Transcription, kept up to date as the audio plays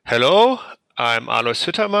Hello, I'm Alois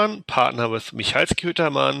Hüttermann, partner with Michalski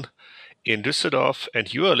Hüttermann in Düsseldorf,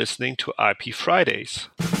 and you are listening to IP Fridays.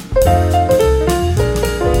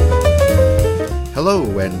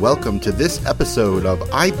 Hello, and welcome to this episode of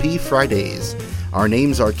IP Fridays. Our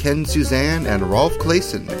names are Ken Suzanne and Rolf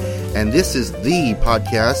Clayson, and this is the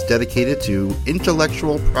podcast dedicated to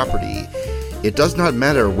intellectual property. It does not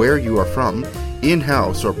matter where you are from,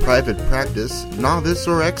 in-house or private practice, novice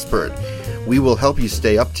or expert. We will help you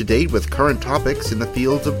stay up to date with current topics in the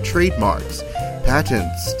fields of trademarks,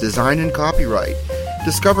 patents, design and copyright,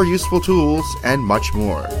 discover useful tools, and much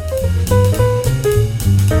more.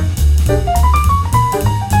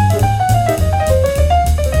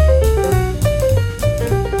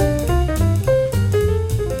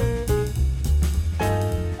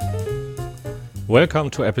 Welcome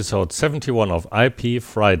to episode 71 of IP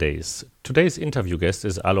Fridays. Today's interview guest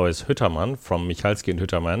is Alois Hüttermann from Michalski &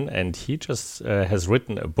 Hüttermann, and he just has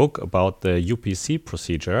written a book about the UPC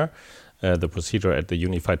procedure, the procedure at the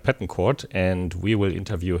Unified Patent Court, and we will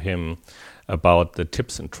interview him about the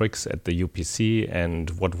tips and tricks at the UPC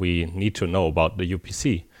and what we need to know about the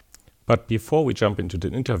UPC. But before we jump into the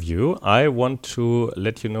interview, I want to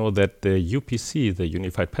let you know that the UPC, the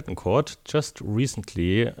Unified Patent Court, just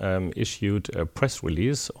recently issued a press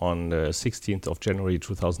release on the 16th of January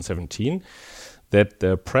 2017 that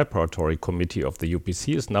the preparatory committee of the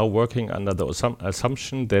UPC is now working under the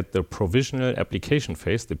assumption that the provisional application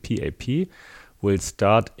phase, the PAP, will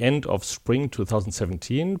start end of spring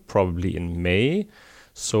 2017, probably in May,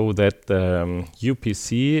 so that the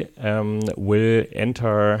UPC will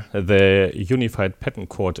enter the Unified Patent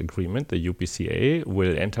Court Agreement, the UPCA,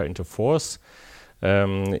 will enter into force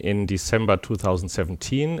in December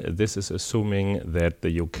 2017. This is assuming that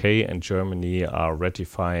the UK and Germany are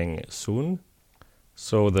ratifying soon.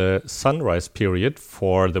 So the sunrise period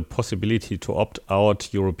for the possibility to opt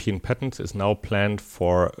out European patents is now planned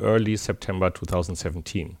for early September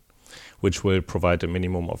 2017. Which will provide a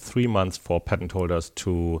minimum of 3 months for patent holders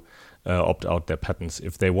to opt out their patents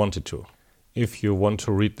if they wanted to. If you want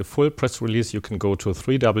to read the full press release, you can go to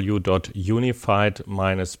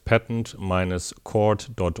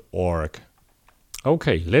www.unified-patent-court.org.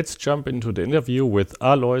 Okay, let's jump into the interview with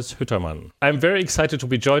Alois Hüttermann. I'm very excited to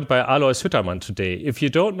be joined by Alois Hüttermann today. If you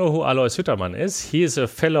don't know who Alois Hüttermann is, he is a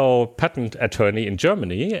fellow patent attorney in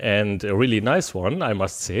Germany, and a really nice one, I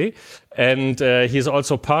must say. And he's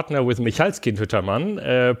also partner with Michalski & Hüttermann,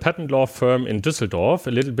 a patent law firm in Düsseldorf,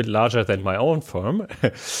 a little bit larger than my own firm.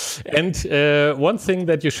 And one thing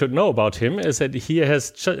that you should know about him is that he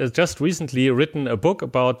has just recently written a book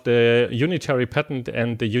about the unitary patent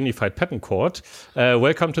and the Unified Patent Court.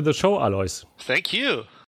 Welcome to the show, Alois. Thank you.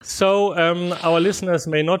 So our listeners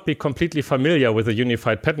may not be completely familiar with the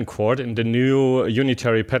Unified Patent Court and the new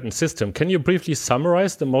unitary patent system. Can you briefly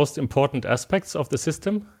summarize the most important aspects of the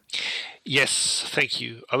system? Yes, thank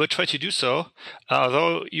you. I will try to do so,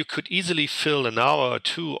 although you could easily fill an hour or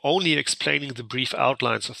two only explaining the brief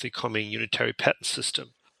outlines of the coming unitary patent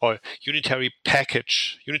system, or unitary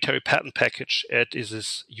patent package, as it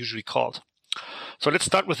is usually called. So let's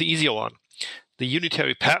start with the easier one, the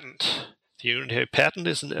unitary patent. The unitary patent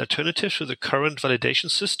is an alternative to the current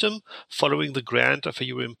validation system following the grant of a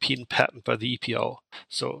European patent by the EPO.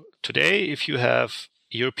 So today, if you have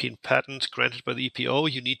a European patent granted by the EPO,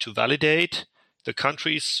 you need to validate the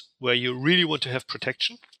countries where you really want to have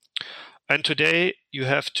protection. And today, you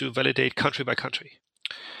have to validate country by country.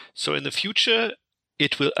 So in the future,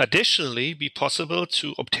 it will additionally be possible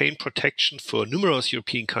to obtain protection for numerous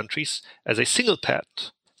European countries as a single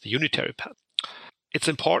patent, the unitary patent. It's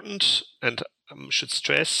important, and I should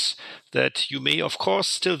stress, that you may, of course,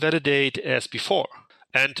 still validate as before.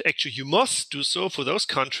 And actually, you must do so for those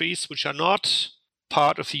countries which are not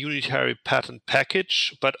part of the unitary patent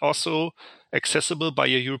package, but also accessible by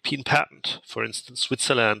a European patent, for instance,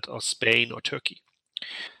 Switzerland or Spain or Turkey.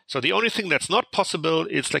 So the only thing that's not possible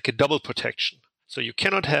is like a double protection. So you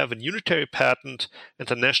cannot have a unitary patent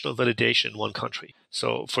and a national validation in one country.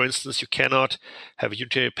 So, for instance, you cannot have a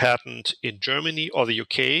unitary patent in Germany or the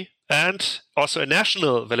UK and also a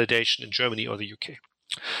national validation in Germany or the UK.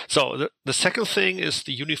 So the second thing is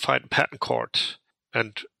the Unified Patent Court.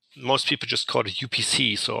 And most people just call it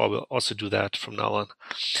UPC, so I will also do that from now on.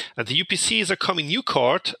 And the UPC is a coming new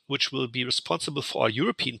court which will be responsible for all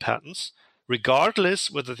European patents,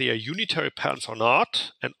 regardless whether they are unitary patents or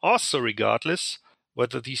not, and also regardless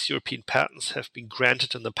whether these European patents have been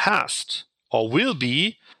granted in the past or will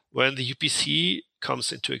be when the UPC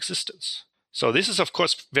comes into existence. So this is, of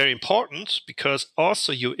course, very important because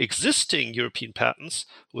also your existing European patents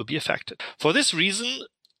will be affected. For this reason,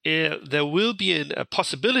 there will be a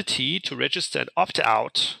possibility to register an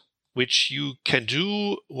opt-out, which you can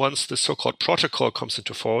do once the so-called protocol comes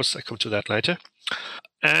into force. I come to that later.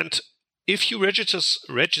 And if you register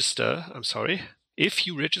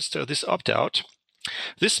this opt-out,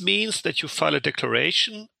 this means that you file a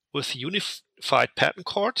declaration with the Unified Patent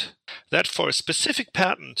Court that for a specific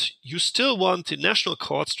patent, you still want the national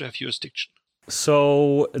courts to have jurisdiction.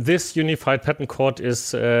 So this Unified Patent Court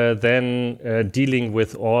is then dealing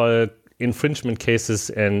with all infringement cases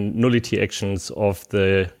and nullity actions of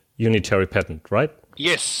the unitary patent, right?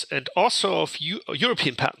 Yes, and also of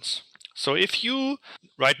European patents. So if you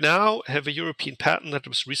right now have a European patent that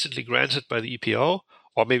was recently granted by the EPO,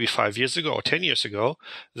 or maybe 5 years ago or 10 years ago,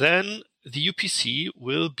 then the UPC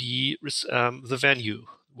will be the venue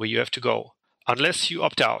where you have to go, unless you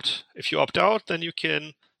opt out. If you opt out, then you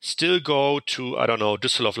can still go to, I don't know,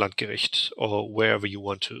 Düsseldorf Landgericht or wherever you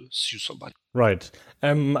want to sue somebody. Right.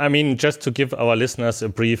 I mean, just to give our listeners a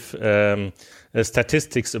brief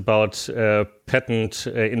statistics about patent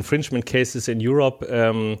infringement cases in Europe,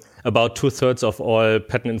 about 2/3 of all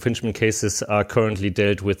patent infringement cases are currently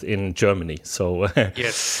dealt with in Germany. So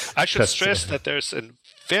yes, I should stress that there's a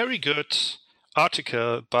very good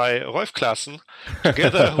article by Rolf Claessen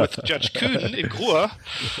together with Judge Kühn in Gruer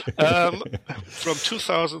from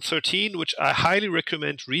 2013, which I highly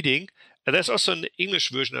recommend reading. And there's also an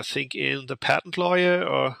English version, I think, in The Patent Lawyer.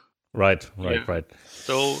 Or Right.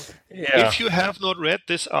 So if you have not read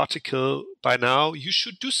this article by now, you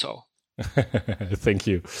should do so. Thank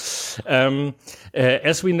you.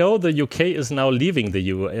 As we know, the UK is now leaving the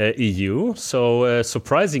EU. So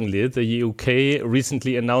surprisingly, the UK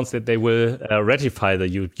recently announced that they will ratify the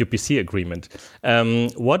UPC agreement.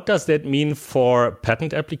 What does that mean for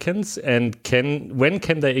patent applicants? And when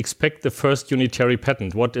can they expect the first unitary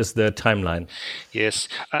patent? What is the timeline? Yes,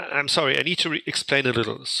 I'm sorry. I need to explain a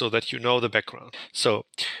little so that you know the background. So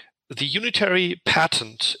the unitary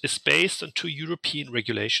patent is based on 2 European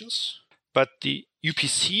regulations, but the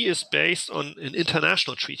UPC is based on an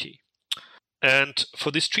international treaty. And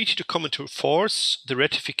for this treaty to come into force, the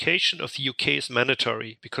ratification of the UK is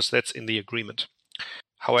mandatory because that's in the agreement.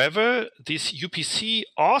 However, this UPC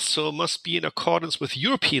also must be in accordance with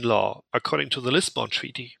European law, according to the Lisbon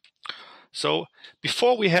Treaty. So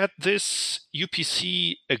before we had this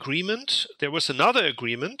UPC agreement, there was another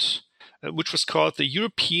agreement, which was called the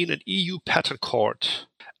European and EU Patent Court.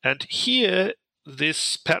 And here,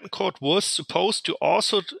 this patent court was supposed to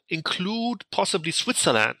also include possibly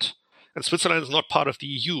Switzerland. And Switzerland is not part of the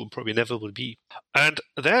EU, and probably never will be. And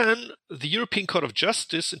then the European Court of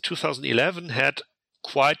Justice in 2011 had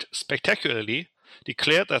quite spectacularly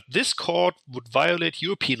declared that this court would violate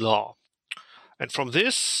European law. And from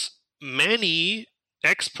this, many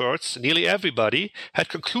experts, nearly everybody, had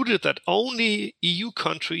concluded that only EU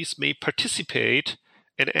countries may participate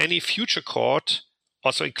in any future court,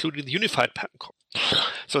 also including the Unified Patent Court.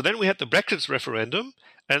 So then we had the Brexit referendum,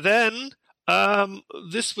 and then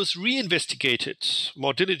this was reinvestigated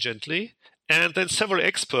more diligently, and then several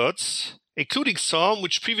experts, including some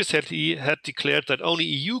which previously had declared that only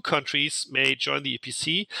EU countries may join the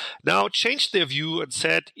EPC, now changed their view and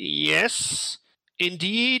said, yes,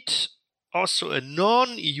 indeed, also a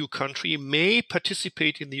non-EU country may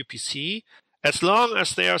participate in the UPC as long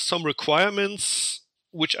as there are some requirements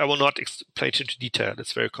which I will not explain into detail.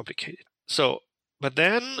 It's very complicated. But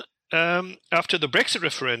then after the Brexit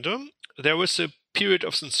referendum, there was a period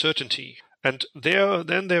of uncertainty. And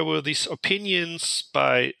there were these opinions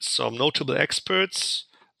by some notable experts,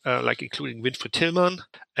 like including Winfried Tillmann,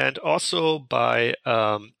 and also by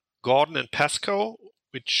Gordon and Pascoe,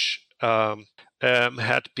 which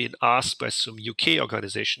had been asked by some UK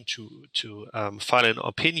organization to file an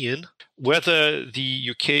opinion whether the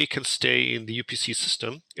UK can stay in the UPC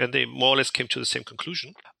system, and they more or less came to the same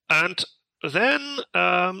conclusion. And then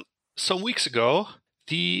some weeks ago,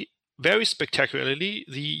 very spectacularly,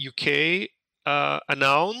 the UK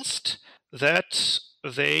announced that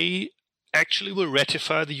they actually will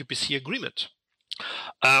ratify the UPC agreement.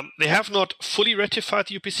 They have not fully ratified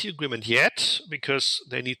the UPC agreement yet because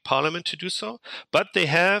they need Parliament to do so, but they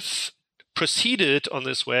have proceeded on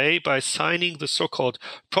this way by signing the so-called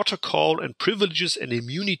Protocol and Privileges and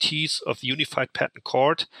Immunities of the Unified Patent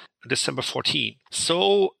Court on December 14.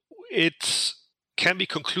 So it can be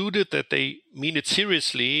concluded that they mean it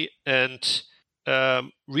seriously and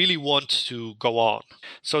really want to go on.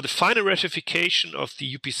 So the final ratification of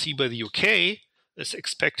the UPC by the UK is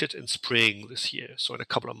expected in spring this year, so in a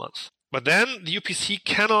couple of months. But then the UPC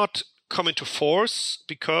cannot come into force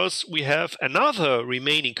because we have another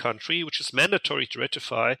remaining country which is mandatory to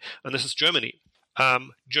ratify, and this is Germany.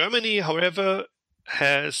 Germany, however,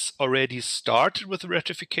 has already started with the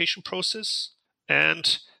ratification process,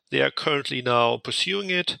 and they are currently now pursuing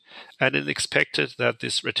it, and it is expected that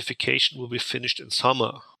this ratification will be finished in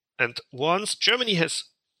summer. And once Germany has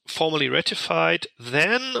formally ratified,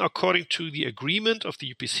 then, according to the agreement of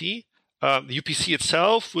the UPC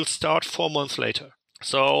itself will start 4 months later.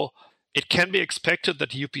 So it can be expected that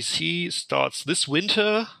the UPC starts this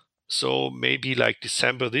winter, so maybe like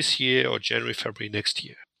December this year or January, February next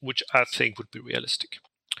year, which I think would be realistic.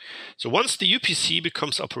 So once the UPC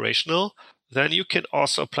becomes operational, then you can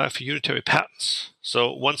also apply for unitary patents.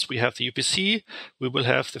 So once we have the UPC, we will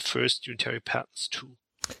have the first unitary patents too.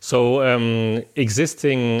 So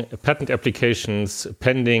existing patent applications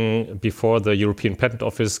pending before the European Patent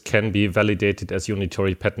Office can be validated as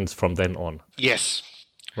unitary patents from then on? Yes.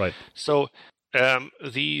 Right. So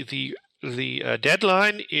the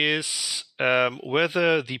deadline is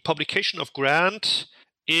whether the publication of grant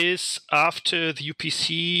is after the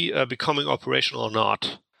UPC becoming operational or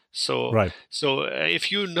not. So, right. So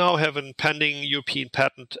if you now have a pending European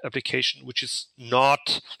patent application, which is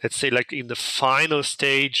not, let's say, like in the final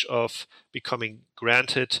stage of becoming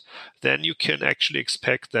granted, then you can actually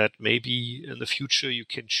expect that maybe in the future you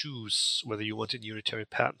can choose whether you want a unitary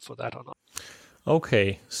patent for that or not.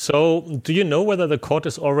 Okay. So do you know whether the court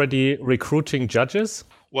is already recruiting judges?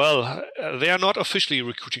 Well, they are not officially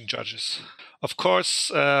recruiting judges. Of course,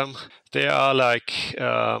 there are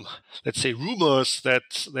let's say, rumors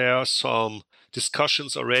that there are some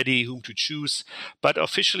discussions already whom to choose, but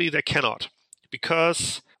officially they cannot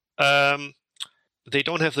because they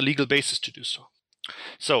don't have the legal basis to do so.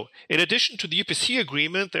 So, in addition to the UPC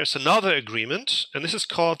agreement, there's another agreement, and this is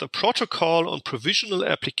called the Protocol on Provisional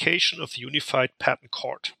Application of the Unified Patent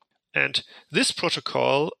Court. And this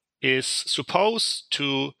protocol is supposed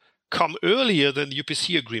to come earlier than the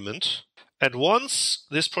UPC agreement. And once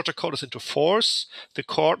this protocol is into force, the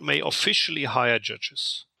court may officially hire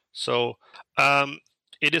judges. So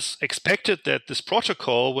it is expected that this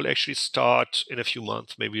protocol will actually start in a few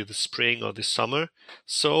months, maybe this spring or this summer,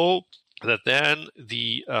 so that then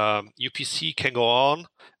the UPC can go on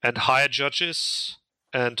and hire judges,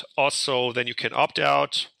 and also then you can opt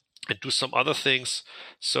out and do some other things.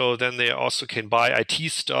 So then they also can buy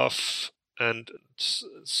IT stuff, and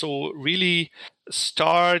so really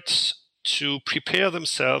start to prepare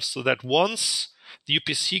themselves so that once the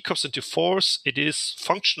UPC comes into force, it is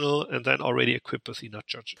functional and then already equipped with enough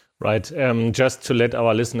judges. Right. Just to let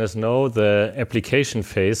our listeners know, the application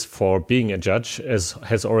phase for being a judge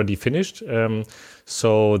has already finished.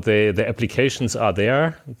 So the applications are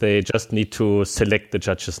there. They just need to select the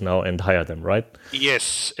judges now and hire them, right?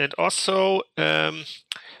 Yes. And also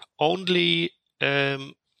only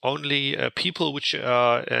people which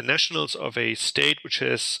are nationals of a state which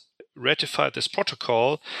has ratified this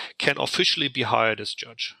protocol can officially be hired as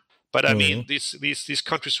judge. But I mean, these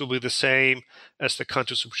countries will be the same as the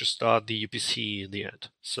countries which start the UPC in the end.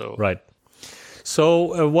 So right.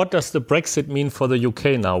 So what does the Brexit mean for the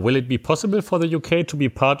UK now? Will it be possible for the UK to be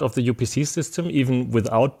part of the UPC system even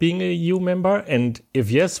without being a EU member? And if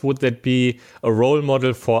yes, would that be a role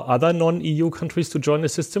model for other non-EU countries to join the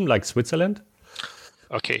system, like Switzerland?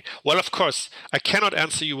 Okay. Well, of course, I cannot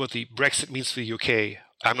answer you what the Brexit means for the UK.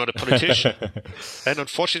 I'm not a politician. And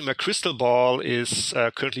unfortunately, my crystal ball is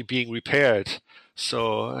currently being repaired.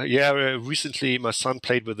 So, recently my son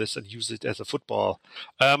played with this and used it as a football.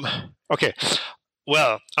 Okay.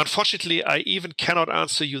 Well, unfortunately, I even cannot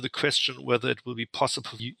answer you the question whether it will be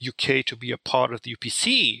possible for UK to be a part of the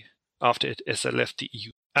UPC after it has left the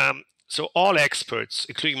EU. So all experts,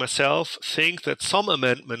 including myself, think that some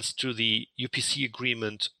amendments to the UPC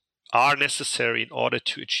agreement are necessary in order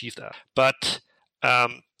to achieve that. But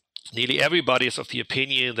nearly everybody is of the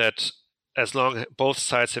opinion that as long as both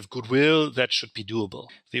sides have goodwill, that should be doable.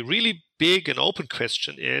 The really big and open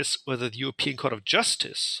question is whether the European Court of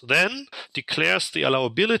Justice then declares the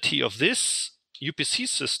allowability of this UPC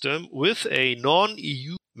system with a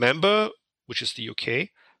non-EU member, which is the UK,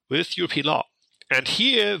 with European law. And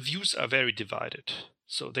here views are very divided.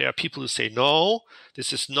 So there are people who say, no,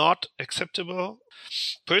 this is not acceptable.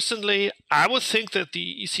 Personally, I would think that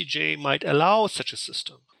the ECJ might allow such a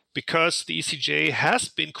system because the ECJ has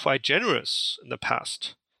been quite generous in the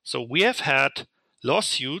past. So we have had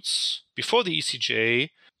lawsuits before the ECJ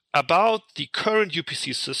about the current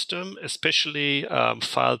UPC system, especially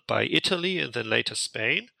filed by Italy and then later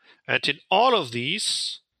Spain. And in all of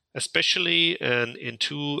these, especially in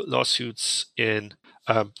two lawsuits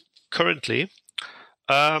currently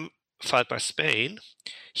filed by Spain,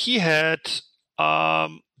 he had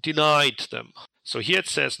denied them. So here it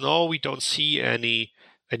says, no, we don't see any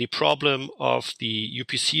any problem of the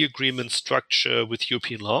UPC agreement structure with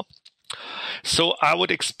European law. So I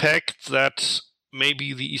would expect that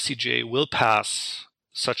maybe the ECJ will pass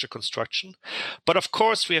such a construction. But of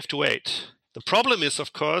course, we have to wait. The problem is,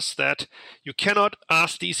 of course, that you cannot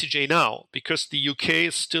ask the ECJ now because the UK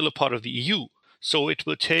is still a part of the EU. So it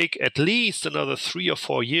will take at least another 3 or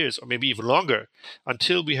 4 years, or maybe even longer,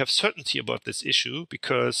 until we have certainty about this issue,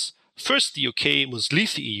 because first the UK must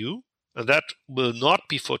leave the EU, and that will not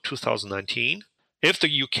be for 2019. If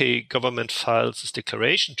the UK government files this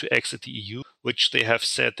declaration to exit the EU, which they have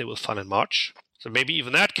said they will file in March, so maybe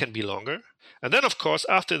even that can be longer. And then, of course,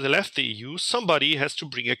 after they left the EU, somebody has to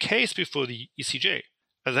bring a case before the ECJ.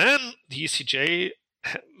 And then the ECJ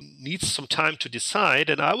needs some time to decide,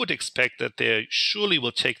 and I would expect that they surely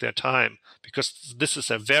will take their time, because this is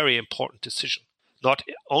a very important decision, not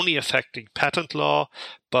only affecting patent law,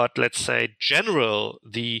 but let's say general,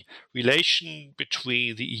 the relation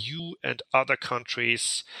between the EU and other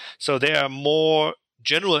countries. So there are more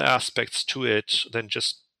general aspects to it than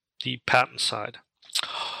just the patent side.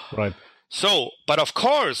 Right. So, but of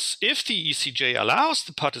course, if the ECJ allows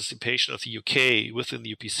the participation of the UK within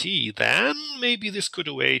the UPC, then maybe this could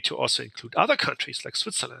be a way to also include other countries like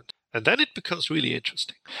Switzerland. And then it becomes really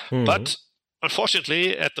interesting. But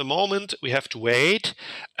unfortunately, at the moment, we have to wait,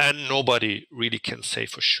 and nobody really can say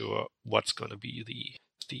for sure what's going to be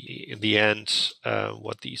in the end,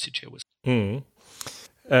 what the ECJ was.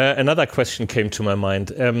 Another question came to my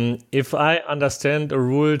mind. If I understand the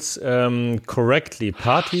rules correctly,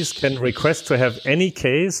 parties can request to have any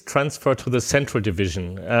case transferred to the central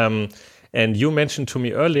division. And you mentioned to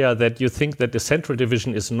me earlier that you think that the central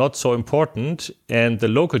division is not so important and the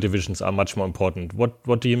local divisions are much more important.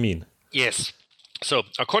 What do you mean? Yes. So,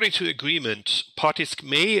 according to the agreement, parties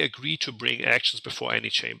may agree to bring actions before any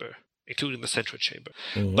chamber, including the central chamber.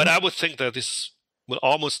 But I would think that this will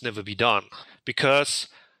almost never be done, because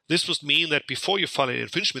this would mean that before you file an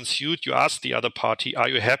infringement suit, you ask the other party, are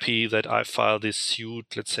you happy that I file this suit,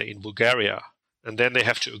 let's say, in Bulgaria? And then they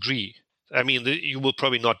have to agree. I mean, you will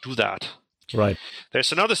probably not do that. Right.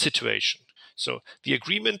 There's another situation. So the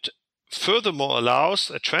agreement furthermore allows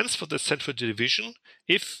a transfer to the central division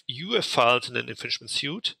if you have filed an infringement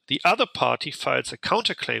suit, the other party files a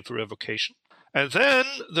counterclaim for revocation, and then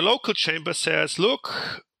the local chamber says,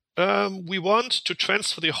 look, we want to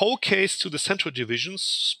transfer the whole case to the central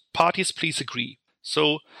divisions. Parties, please agree.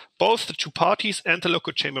 So both the two parties and the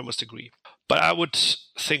local chamber must agree. But I would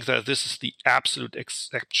think that this is the absolute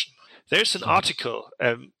exception. There's an article,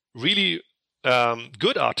 a really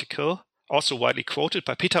good article, also widely quoted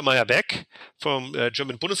by Peter Meyer-Beck from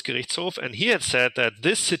German Bundesgerichtshof, and he had said that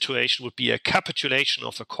this situation would be a capitulation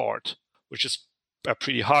of the court, which is a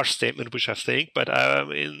pretty harsh statement, which I think, but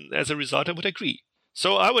as a result, I would agree.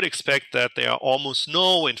 So I would expect that there are almost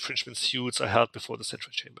no infringement suits are held before the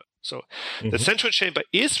central chamber. So the central chamber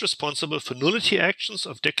is responsible for nullity actions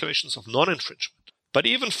of declarations of non-infringement. But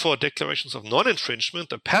even for declarations of non-infringement,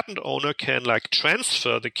 the patent owner can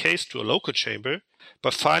transfer the case to a local chamber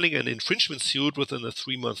by filing an infringement suit within a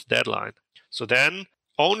 3-month deadline. So then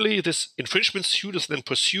only this infringement suit is then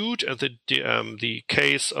pursued, and the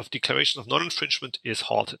case of declaration of non-infringement is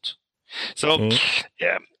halted. So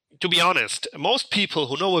to be honest, most people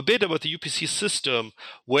who know a bit about the UPC system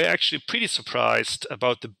were actually pretty surprised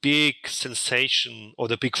about the big sensation, or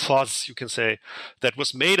the big fuss, you can say, that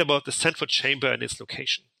was made about the central chamber and its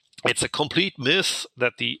location. It's a complete myth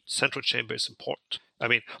that the central chamber is important. I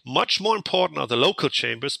mean, much more important are the local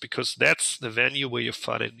chambers, because that's the venue where you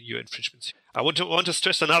file your infringements. I want to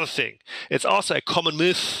stress another thing. It's also a common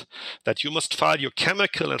myth that you must file your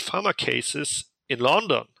chemical and pharma cases in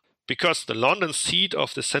London, because the London seat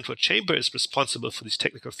of the central chamber is responsible for these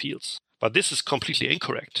technical fields. But this is completely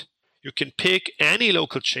incorrect. You can pick any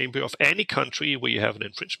local chamber of any country where you have an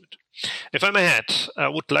infringement. If I may add, I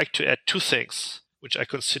would like to add 2 things, which I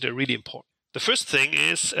consider really important. The first thing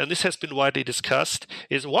is, and this has been widely discussed,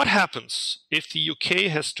 is what happens if the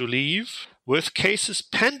UK has to leave with cases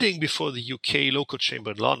pending before the UK local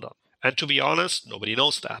chamber in London. And to be honest, nobody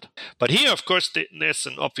knows that. But here, of course, there's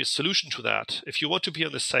an obvious solution to that. If you want to be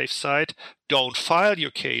on the safe side, don't file your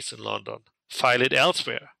case in London. File it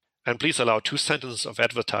elsewhere. And please allow 2 sentences of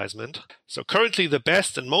advertisement. So currently, the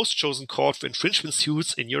best and most chosen court for infringement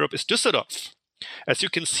suits in Europe is Düsseldorf, as you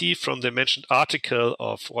can see from the mentioned article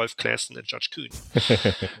of Rolf Claessen and Judge Kuhn.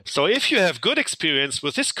 So if you have good experience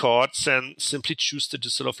with this court, then simply choose the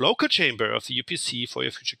Düsseldorf local chamber of the UPC for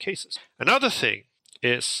your future cases. Another thing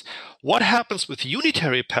is, what happens with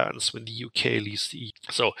unitary patents when the UK leaves the EU?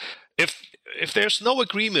 So if there's no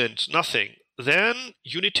agreement, nothing, then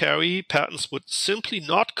unitary patents would simply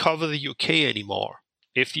not cover the UK anymore.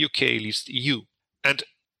 if the UK leaves the EU. And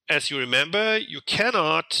as you remember, you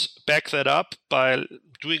cannot back that up by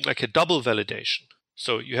doing like a double validation.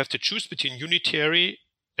 So you have to choose between unitary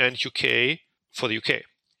and UK for the UK.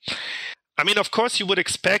 I mean, of course, you would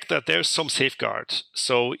expect that there's some safeguard.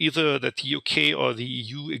 So either that the UK or the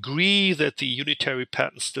EU agree that the unitary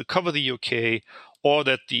patents still cover the UK, or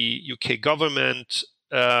that the UK government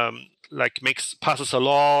passes a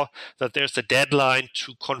law that there's a deadline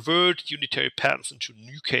to convert unitary patents into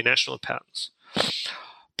UK national patents.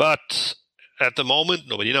 But at the moment,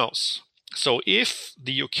 nobody knows. So if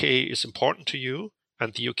the UK is important to you,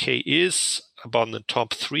 and the UK is among the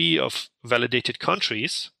top 3 of validated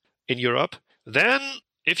countries in Europe, then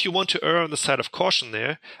if you want to err on the side of caution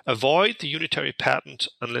there, avoid the unitary patent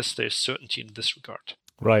unless there's certainty in this regard.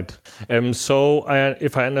 Right. So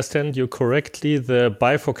if I understand you correctly, the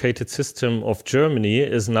bifurcated system of Germany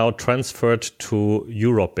is now transferred to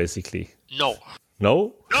Europe, basically. No.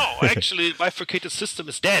 No? No, actually, the bifurcated system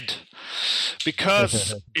is dead,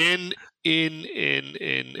 because in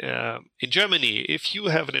Germany, if you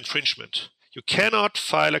have an infringement, you cannot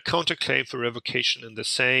file a counterclaim for revocation in the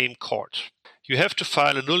same court. You have to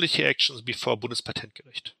file a nullity actions before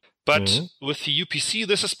Bundespatentgericht. But with the UPC,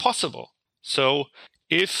 this is possible. So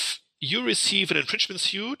if you receive an infringement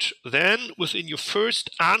suit, then within your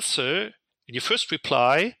first answer, in your first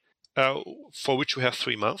reply, for which you have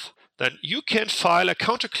 3 months, then you can file a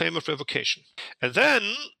counterclaim of revocation. And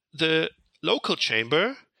then the local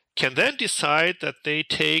chamber can then decide that they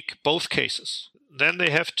take both cases. Then they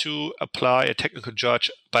have to apply a technical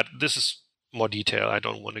judge, but this is more detail. I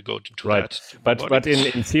don't want to go into that. But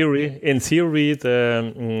in theory,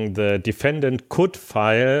 the defendant could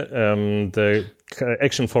file the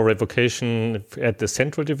action for revocation at the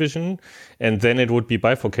central division, and then it would be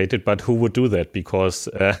bifurcated. But who would do that? Because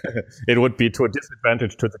it would be to a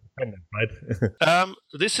disadvantage to the defendant, right?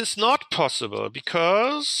 This is not possible,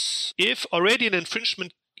 because if already an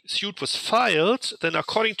infringement suit was filed, then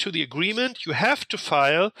according to the agreement, you have to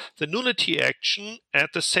file the nullity action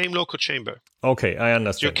at the same local chamber. Okay, I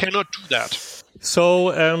understand. You cannot do that.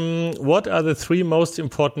 So what are the 3 most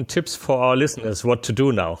important tips for our listeners, what to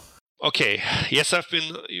do now? Okay, yes,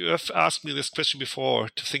 you have asked me this question before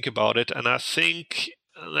to think about it, and I think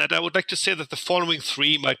that I would like to say that the following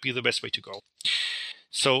 3 might be the best way to go.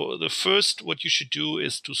 So the first, what you should do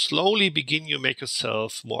is to slowly begin to make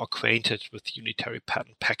yourself more acquainted with the unitary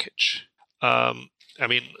patent package. I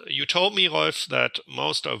mean, you told me, Rolf, that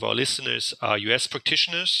most of our listeners are US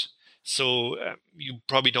practitioners, so you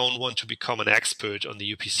probably don't want to become an expert on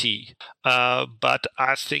the UPC. But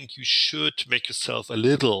I think you should make yourself a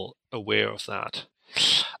little aware of that.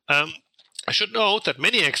 I should note that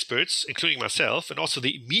many experts, including myself, and also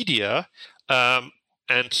the media,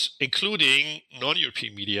 and including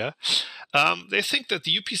non-European media, they think that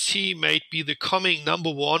the UPC might be the coming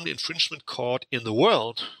 #1 infringement court in the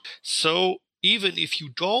world. So even if you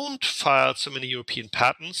don't file so many European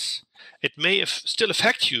patents, it may still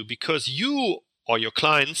affect you, because you or your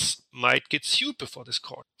clients might get sued before this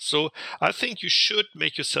court. So I think you should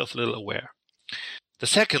make yourself a little aware. The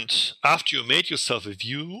second, after you made yourself a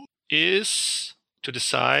view, is to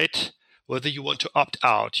decide whether you want to opt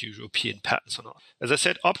out your European patents or not. As I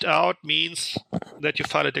said, opt out means that you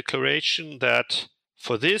file a declaration that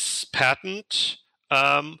for this patent,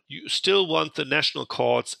 you still want the national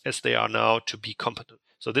courts as they are now to be competent.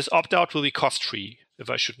 So this opt out will be cost-free, if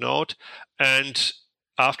I should note. And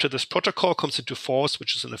after this protocol comes into force,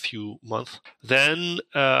 which is in a few months, then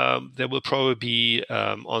there will probably be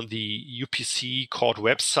on the UPC court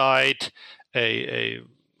website a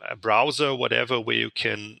browser, whatever, where you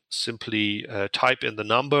can simply type in the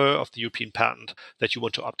number of the European patent that you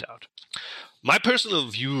want to opt out. My personal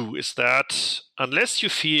view is that unless you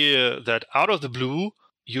fear that out of the blue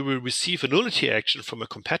you will receive a nullity action from a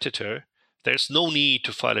competitor, there's no need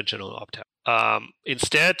to file a general opt-out.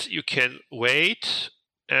 Instead, you can wait,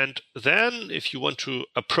 and then if you want to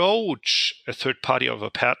approach a third party of a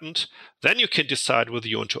patent, then you can decide whether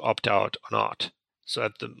you want to opt out or not. So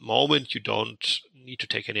at the moment, you don't need to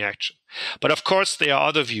take any action. But of course, there are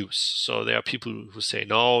other views. So there are people who say,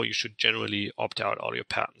 no, you should generally opt out all your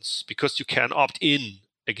patents, because you can opt in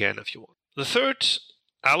again if you want. The third,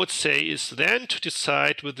 I would say, is then to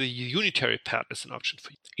decide whether the unitary patent is an option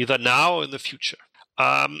for you, either now or in the future.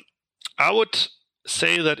 I would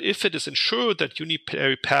say that if it is ensured that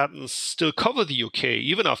unitary patents still cover the UK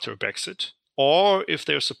even after a Brexit, or if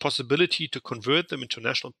there's a possibility to convert them into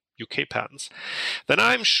national UK patents, then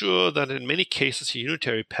I'm sure that in many cases a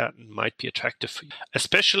unitary patent might be attractive for you,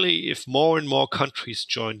 especially if more and more countries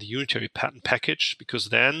join the unitary patent package, because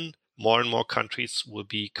then more and more countries will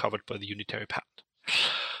be covered by the unitary patent.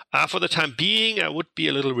 For the time being, I would be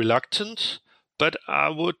a little reluctant, but I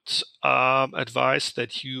would advise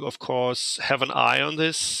that you, of course, have an eye on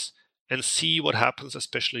this and see what happens,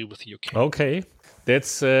 especially with the UK. Okay,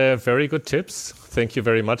 that's very good tips. Thank you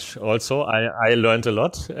very much. Also, I learned a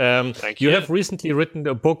lot. Thank you. You have recently written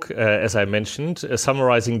a book, as I mentioned,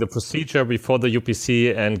 summarizing the procedure before the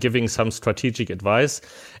UPC and giving some strategic advice.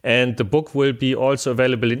 And the book will be also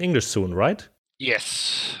available in English soon, right?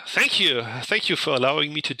 Yes. Thank you. Thank you for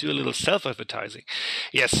allowing me to do a little self-advertising.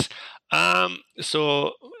 Yes.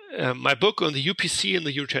 So my book on the UPC and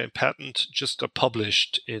the Unitarian Patent just got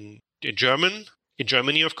published in Germany,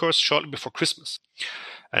 of course, shortly before Christmas.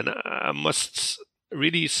 And I must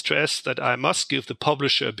really stress that I must give the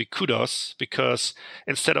publisher a big kudos, because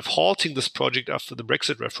instead of halting this project after the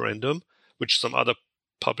Brexit referendum, which some other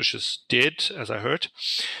publishers did, as I heard,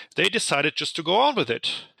 they decided just to go on with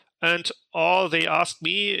it. And all they asked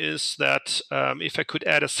me is that if I could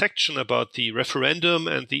add a section about the referendum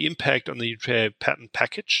and the impact on the Unitarian Patent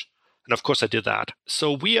package. And of course I did that.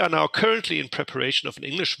 So we are now currently in preparation of an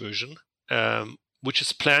English version, which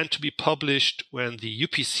is planned to be published when the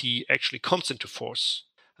UPC actually comes into force.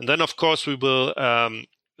 And then, of course, we will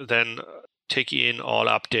then take in all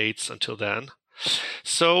updates until then.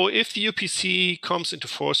 So if the UPC comes into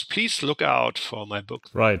force, please look out for my book.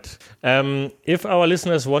 Right. If our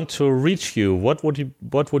listeners want to reach you, what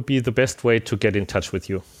would be the best way to get in touch with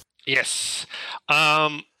you? Yes.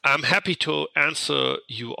 I'm happy to answer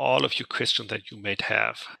you all of your questions that you might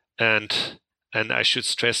have. And I should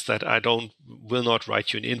stress that I will not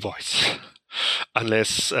write you an invoice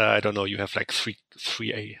unless, I don't know, you have like three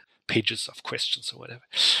pages of questions or whatever.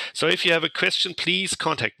 So if you have a question, please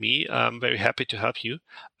contact me. I'm very happy to help you.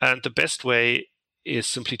 And the best way is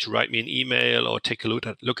simply to write me an email or take a look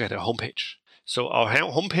at our homepage. So our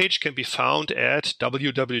homepage can be found at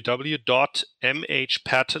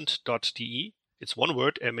www.mhpatent.de. It's one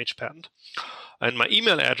word, mhpatent. And my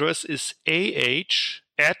email address is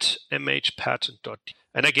ah@mhpatent.de.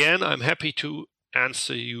 And again, I'm happy to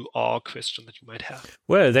answer you all questions that you might have.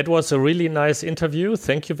 Well, that was a really nice interview.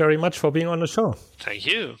 Thank you very much for being on the show. Thank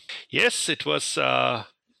you. Yes, it was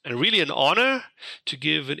really an honor to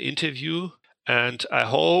give an interview. And I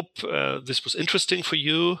hope this was interesting for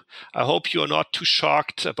you. I hope you are not too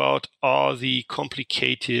shocked about all the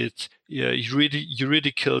complicated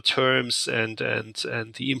juridical terms and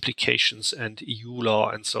the implications and EU law.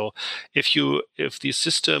 And so if the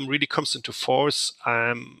system really comes into force,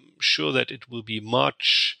 I'm sure that it will be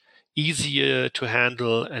much easier to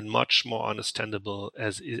handle and much more understandable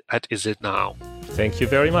as is it now. Thank you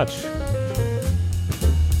very much.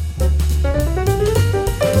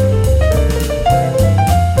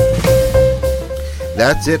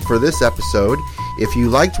 That's it for this episode. If you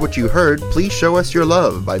liked what you heard, please show us your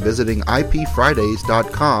love by visiting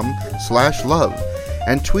ipfridays.com/love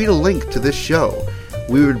and tweet a link to this show.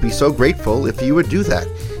 We would be so grateful if you would do that.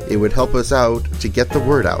 It would help us out to get the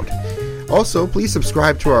word out. Also, please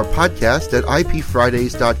subscribe to our podcast at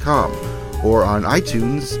ipfridays.com or on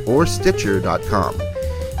iTunes or Stitcher.com.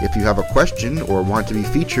 If you have a question or want to be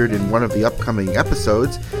featured in one of the upcoming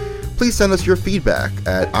episodes, please send us your feedback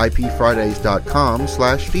at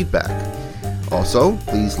ipfridays.com/feedback. Also,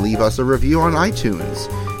 please leave us a review on iTunes.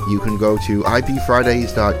 You can go to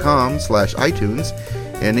ipfridays.com/iTunes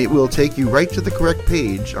and it will take you right to the correct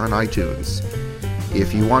page on iTunes.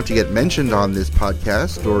 If you want to get mentioned on this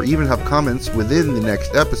podcast or even have comments within the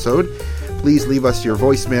next episode, please leave us your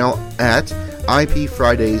voicemail at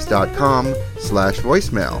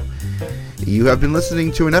ipfridays.com/voicemail. You have been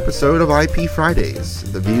listening to an episode of IP Fridays.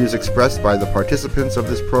 The views expressed by the participants of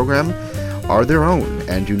this program are their own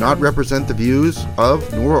and do not represent the views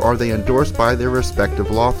of, nor are they endorsed by their respective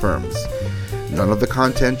law firms. None of the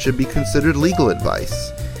content should be considered legal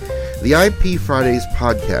advice. The IP Fridays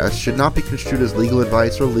podcast should not be construed as legal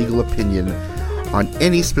advice or legal opinion on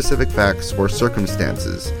any specific facts or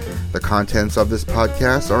circumstances. The contents of this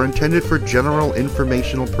podcast are intended for general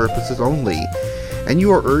informational purposes only, and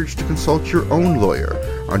you are urged to consult your own lawyer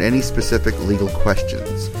on any specific legal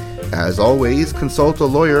questions. As always, consult a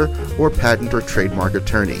lawyer or patent or trademark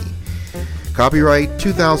attorney. Copyright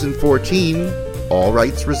 2014, all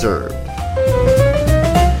rights reserved.